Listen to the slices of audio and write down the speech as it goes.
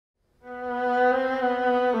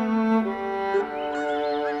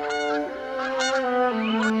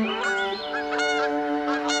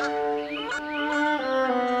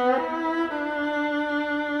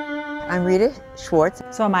Rita Schwartz.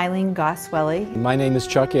 So I'm Eileen Goswelly. My name is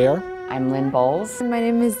Chuck Ayer. I'm Lynn Bowles. My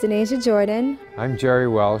name is Denasia Jordan. I'm Jerry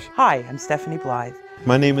Welsh. Hi, I'm Stephanie Blythe.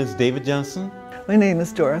 My name is David Johnson. My name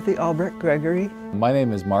is Dorothy Albrecht Gregory. My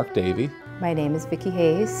name is Mark Davey. My name is Vicki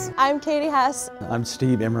Hayes. I'm Katie Hess. I'm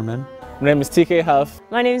Steve Immerman. My name is TK Huff.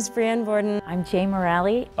 My name is Brianne Borden. I'm Jay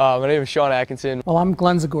Morale. My name is Sean Atkinson. Well, I'm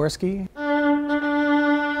Glenn Zagorski.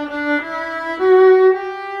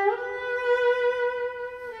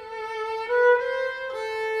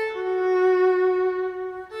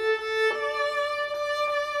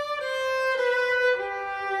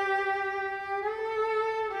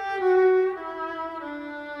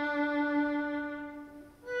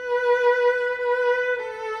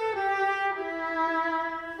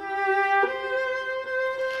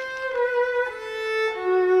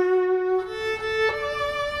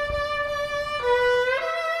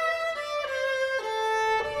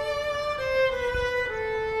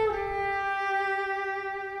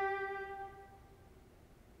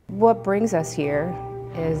 What brings us here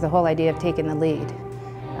is the whole idea of taking the lead,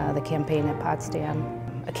 the campaign at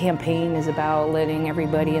Potsdam. A campaign is about letting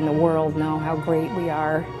everybody in the world know how great we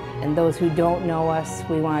are, and those who don't know us,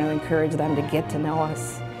 we want to encourage them to get to know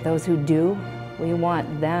us. Those who do, we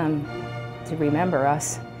want them to remember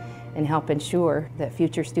us and help ensure that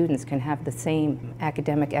future students can have the same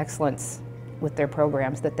academic excellence with their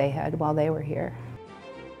programs that they had while they were here.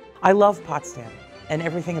 I love Potsdam and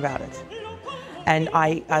everything about it. And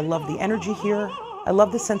I love the energy here. I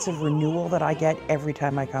love the sense of renewal that I get every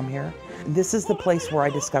time I come here. This is the place where I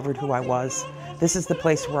discovered who I was. This is the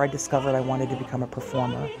place where I discovered I wanted to become a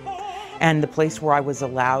performer. And the place where I was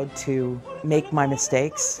allowed to make my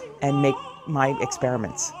mistakes and make my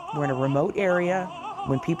experiments. We're in a remote area.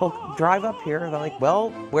 When people drive up here, they're like, well,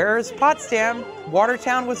 where's Potsdam?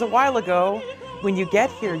 Watertown was a while ago. When you get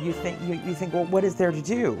here, you think, well, what is there to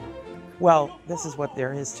do? Well, this is what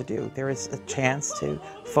there is to do. There is a chance to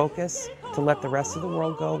focus, to let the rest of the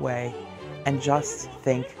world go away, and just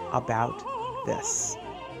think about this,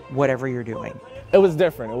 whatever you're doing. It was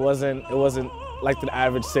different. It wasn't like the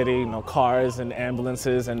average city, you know, cars and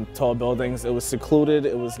ambulances and tall buildings. It was secluded,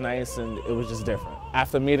 it was nice, and it was just different.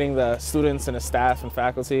 After meeting the students and the staff and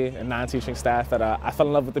faculty and non-teaching staff, that I fell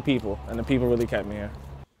in love with the people, and the people really kept me here.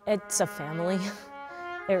 It's a family.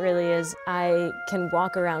 It really is. I can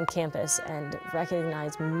walk around campus and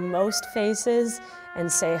recognize most faces and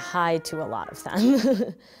say hi to a lot of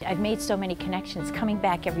them. I've made so many connections coming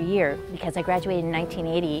back every year because I graduated in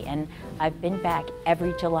 1980 and I've been back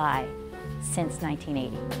every July since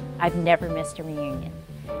 1980. I've never missed a reunion,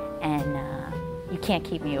 and you can't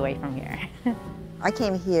keep me away from here. I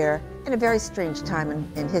came here in a very strange time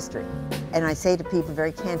in history, and I say to people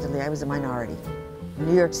very candidly, I was a minority.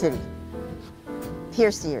 New York City.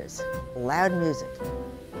 Pierced ears, loud music,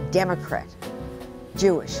 Democrat,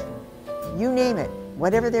 Jewish, you name it,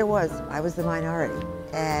 whatever there was, I was the minority.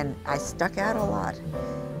 And I stuck out a lot.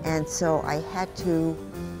 And so I had to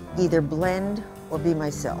either blend or be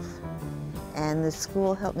myself. And the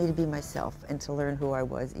school helped me to be myself and to learn who I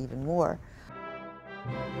was even more.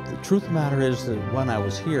 The truth of the matter is that when I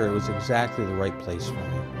was here, it was exactly the right place for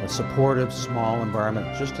me. A supportive, small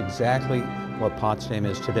environment, just exactly what Potsdam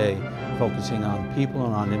is today, focusing on people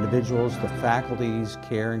and on individuals, the faculty's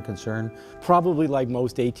care and concern. Probably like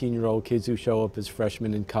most 18-year-old kids who show up as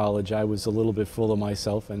freshmen in college, I was a little bit full of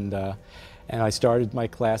myself, and I started my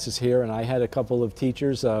classes here, and I had a couple of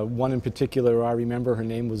teachers. One in particular, I remember, her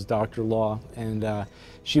name was Dr. Law, and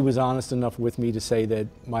she was honest enough with me to say that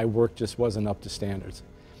my work just wasn't up to standards.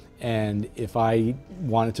 And if I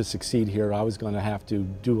wanted to succeed here, I was going to have to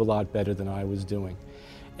do a lot better than I was doing.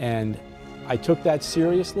 And I took that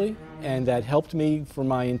seriously, and that helped me for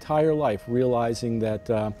my entire life, realizing that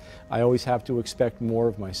I always have to expect more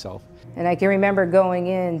of myself. And I can remember going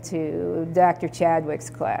into Dr.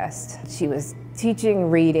 Chadwick's class. She was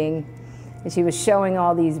teaching reading, and she was showing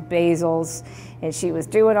all these basils, and she was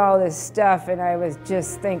doing all this stuff, and I was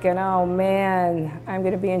just thinking, oh man, I'm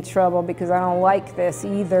going to be in trouble because I don't like this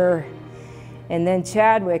either. And then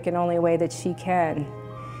Chadwick, in only way that she can,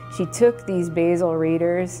 she took these basal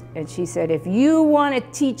readers and she said, if you want to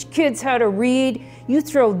teach kids how to read, you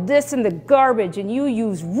throw this in the garbage and you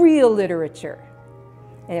use real literature.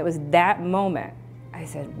 And it was that moment I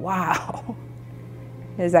said, wow.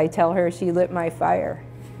 As I tell her, she lit my fire,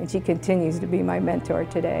 and she continues to be my mentor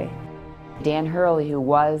today. Dan Hurley, who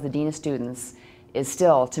was the Dean of Students, is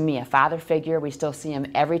still, to me, a father figure. We still see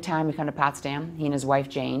him every time we come to Potsdam, he and his wife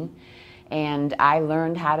Jane. And I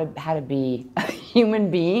learned how to be a human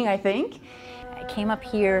being, I think. I came up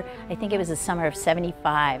here, I think it was the summer of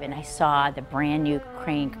 '75, and I saw the brand new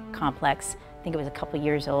crane complex think it was a couple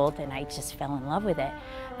years old, and I just fell in love with it.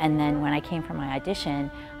 And then when I came for my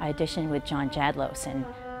audition, I auditioned with John Jadlos, and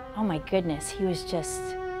oh my goodness, he was just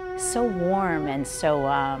so warm and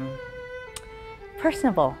so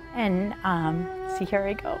personable. And see, here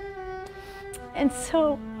I go. And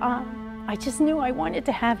so I just knew I wanted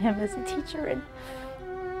to have him as a teacher, and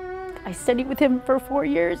I studied with him for 4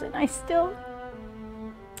 years, and I still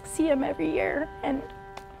see him every year. And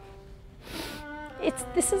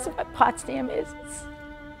this is what Potsdam is. It's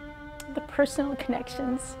the personal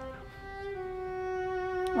connections.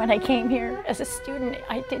 When I came here as a student,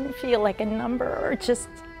 I didn't feel like a number or just,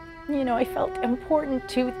 you know, I felt important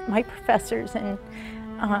to my professors, and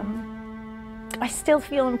I still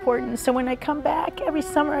feel important. So when I come back every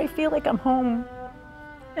summer, I feel like I'm home.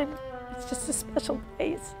 And it's just a special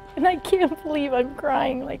place. And I can't believe I'm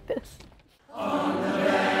crying like this. On the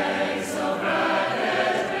banks of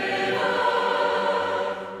Rapids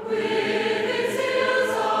River, with its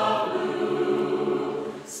hills of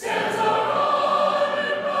blue, stands our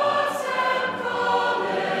honored Potsdam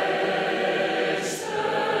College,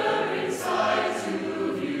 stirring sights to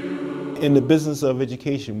view. In the business of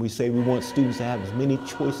education, we say we want students to have as many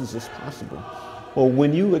choices as possible. Well,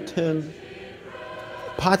 when you attend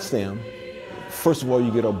Potsdam, first of all,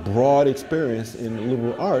 you get a broad experience in the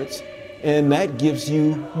liberal arts, and that gives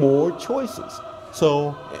you more choices.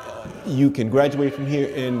 So you can graduate from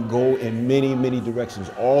here and go in many, many directions.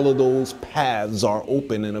 All of those paths are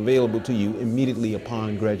open and available to you immediately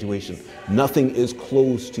upon graduation. Nothing is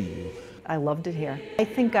closed to you. I loved it here. I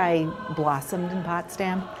think I blossomed in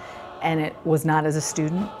Potsdam, and it was not as a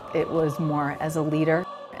student, it was more as a leader.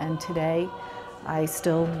 And today, I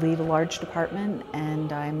still lead a large department,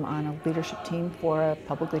 and I'm on a leadership team for a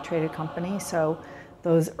publicly traded company. So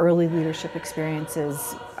those early leadership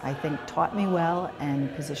experiences, I think, taught me well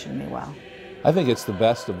and positioned me well. I think it's the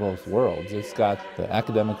best of both worlds. It's got the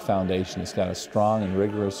academic foundation, it's got a strong and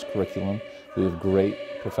rigorous curriculum. We have great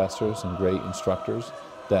professors and great instructors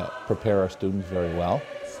that prepare our students very well,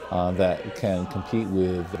 that can compete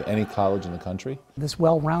with any college in the country. This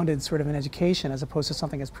well-rounded sort of an education, as opposed to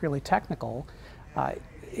something that's purely technical,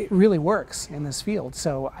 it really works in this field.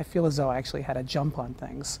 So I feel as though I actually had a jump on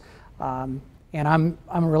things. And I'm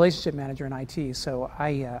a relationship manager in IT, so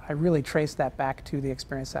I really trace that back to the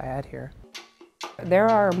experience I had here. There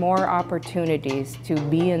are more opportunities to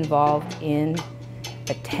be involved in,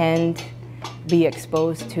 attend, be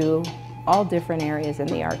exposed to all different areas in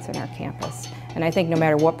the arts in our campus. And I think no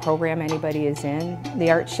matter what program anybody is in,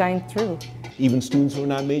 the arts shine through. Even students who are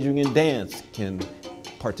not majoring in dance can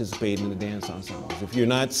participate in the dance ensembles. If you're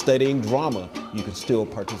not studying drama, you can still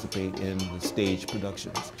participate in the stage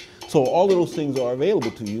productions. So all of those things are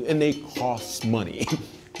available to you, and they cost money.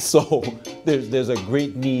 So there's a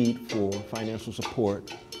great need for financial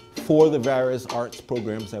support for the various arts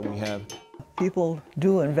programs that we have. People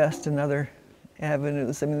do invest in other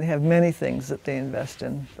avenues. I mean, they have many things that they invest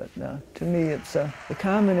in, but to me it's the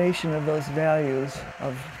combination of those values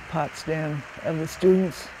of Potsdam, of the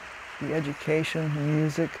students, the education, the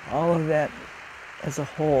music, all of that as a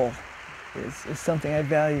whole is something I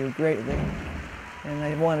value greatly. And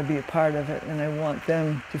I want to be a part of it, and I want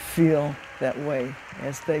them to feel that way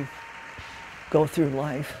as they go through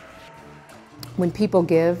life. When people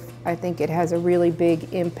give, I think it has a really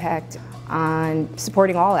big impact on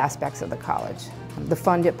supporting all aspects of the college. The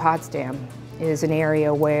fund at Potsdam is an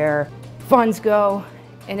area where funds go,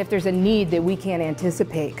 and if there's a need that we can't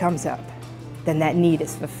anticipate comes up, then that need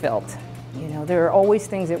is fulfilled. You know, there are always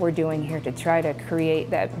things that we're doing here to try to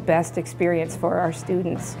create that best experience for our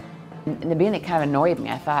students. In the beginning, it kind of annoyed me.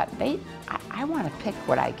 I thought, I want to pick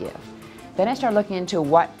what I give. Then I started looking into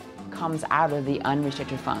what comes out of the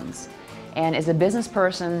unrestricted funds. And as a business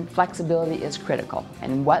person, flexibility is critical.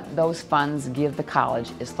 And what those funds give the college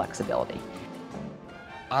is flexibility.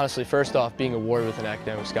 Honestly, first off, being awarded with an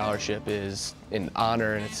academic scholarship is an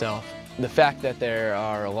honor in itself. The fact that there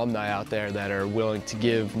are alumni out there that are willing to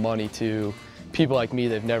give money to people like me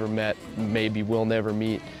they've never met, maybe will never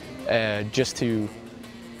meet, just to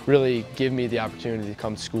really give me the opportunity to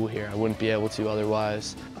come to school here. I wouldn't be able to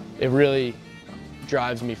otherwise. It really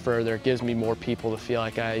drives me further, it gives me more people to feel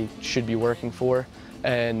like I should be working for,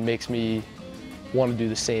 and makes me want to do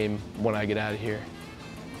the same when I get out of here.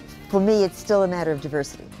 For me, it's still a matter of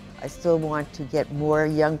diversity. I still want to get more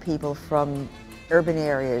young people from urban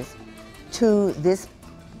areas to this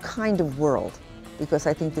kind of world, because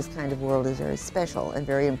I think this kind of world is very special and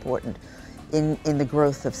very important in the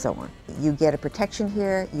growth of someone. You get a protection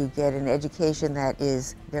here, you get an education that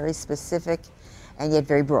is very specific and yet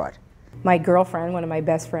very broad. My girlfriend, one of my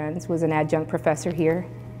best friends, was an adjunct professor here,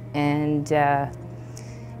 and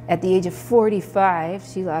At the age of 45,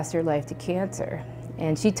 she lost her life to cancer,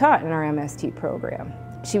 and she taught in our MST program.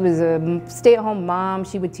 She was a stay-at-home mom.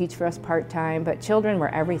 She would teach for us part-time, but children were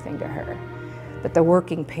everything to her. But the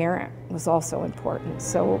working parent was also important,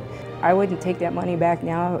 so I wouldn't take that money back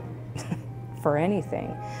now for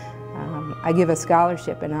anything. I give a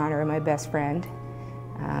scholarship in honor of my best friend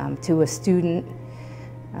to a student,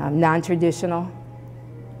 non-traditional,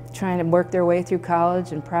 trying to work their way through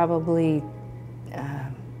college and probably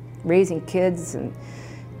raising kids and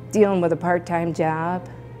dealing with a part-time job.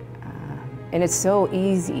 And it's so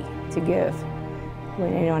easy to give.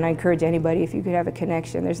 And I encourage anybody, if you could have a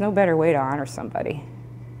connection, there's no better way to honor somebody.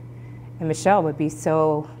 And Michelle would be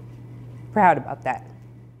so proud about that.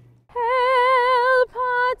 Hail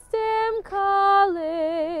Potsdam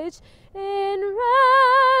College, in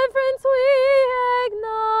reverence we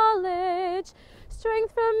acknowledge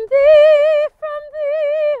strength from thee,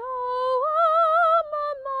 O alma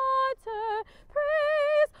mater.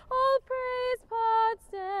 Praise, all praise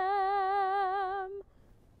Potsdam.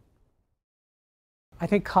 I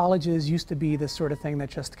think colleges used to be this sort of thing that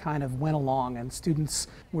just kind of went along, and students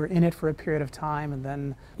were in it for a period of time, and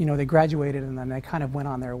then they graduated and then they kind of went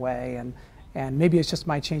on their way. And maybe it's just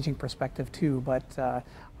my changing perspective too, but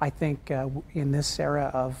I think in this era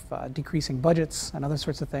of decreasing budgets and other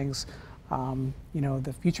sorts of things,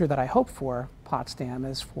 the future that I hope for Potsdam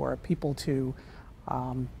is for people to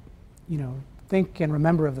think and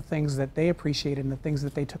remember of the things that they appreciated and the things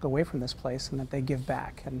that they took away from this place and that they give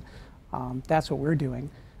back. And that's what we're doing.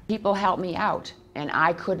 People helped me out, and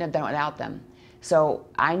I couldn't have done it without them. So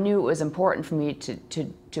I knew it was important for me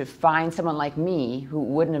to find someone like me who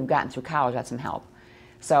wouldn't have gotten through college without some help.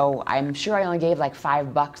 So I'm sure I only gave like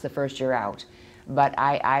 $5 the first year out. But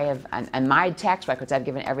I have, on my tax records, I've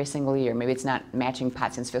given every single year. Maybe it's not matching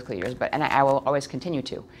Potsdam's fiscal years, and I will always continue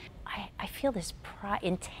to. I feel this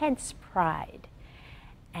intense pride,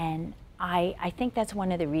 and I think that's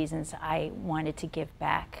one of the reasons I wanted to give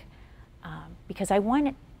back, because I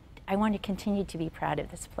want to continue to be proud of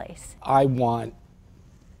this place. I want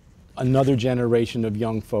another generation of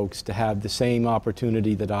young folks to have the same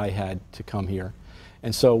opportunity that I had to come here.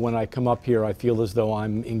 And so when I come up here, I feel as though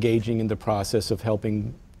I'm engaging in the process of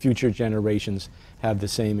helping future generations have the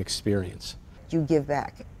same experience. You give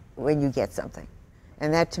back when you get something.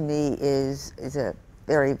 And that to me is a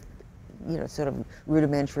very, sort of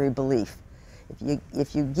rudimentary belief.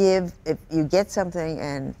 If you get something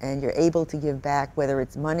and you're able to give back, whether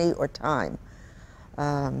it's money or time,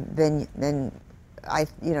 then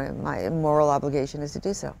my moral obligation is to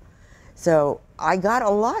do so. So I got a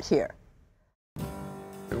lot here.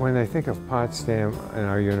 When I think of Potsdam and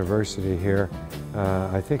our university here,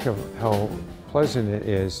 I think of how pleasant it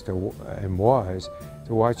is and was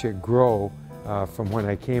to watch it grow from when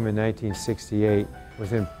I came in 1968,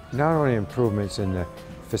 with not only improvements in the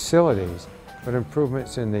facilities, but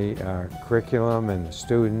improvements in the curriculum and the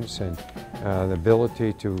students and the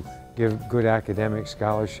ability to give good academic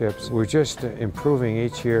scholarships. We're just improving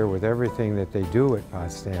each year with everything that they do at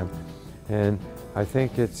Potsdam, and I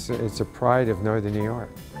think it's a pride of Northern New York.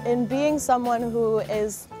 In being someone who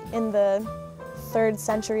is in the 3rd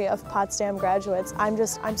century of Potsdam graduates,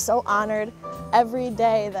 I'm so honored every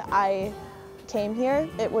day that I came here.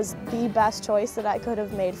 It was the best choice that I could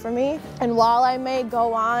have made for me. And while I may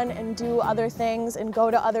go on and do other things and go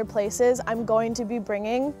to other places, I'm going to be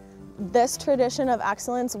bringing this tradition of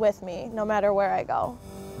excellence with me, no matter where I go.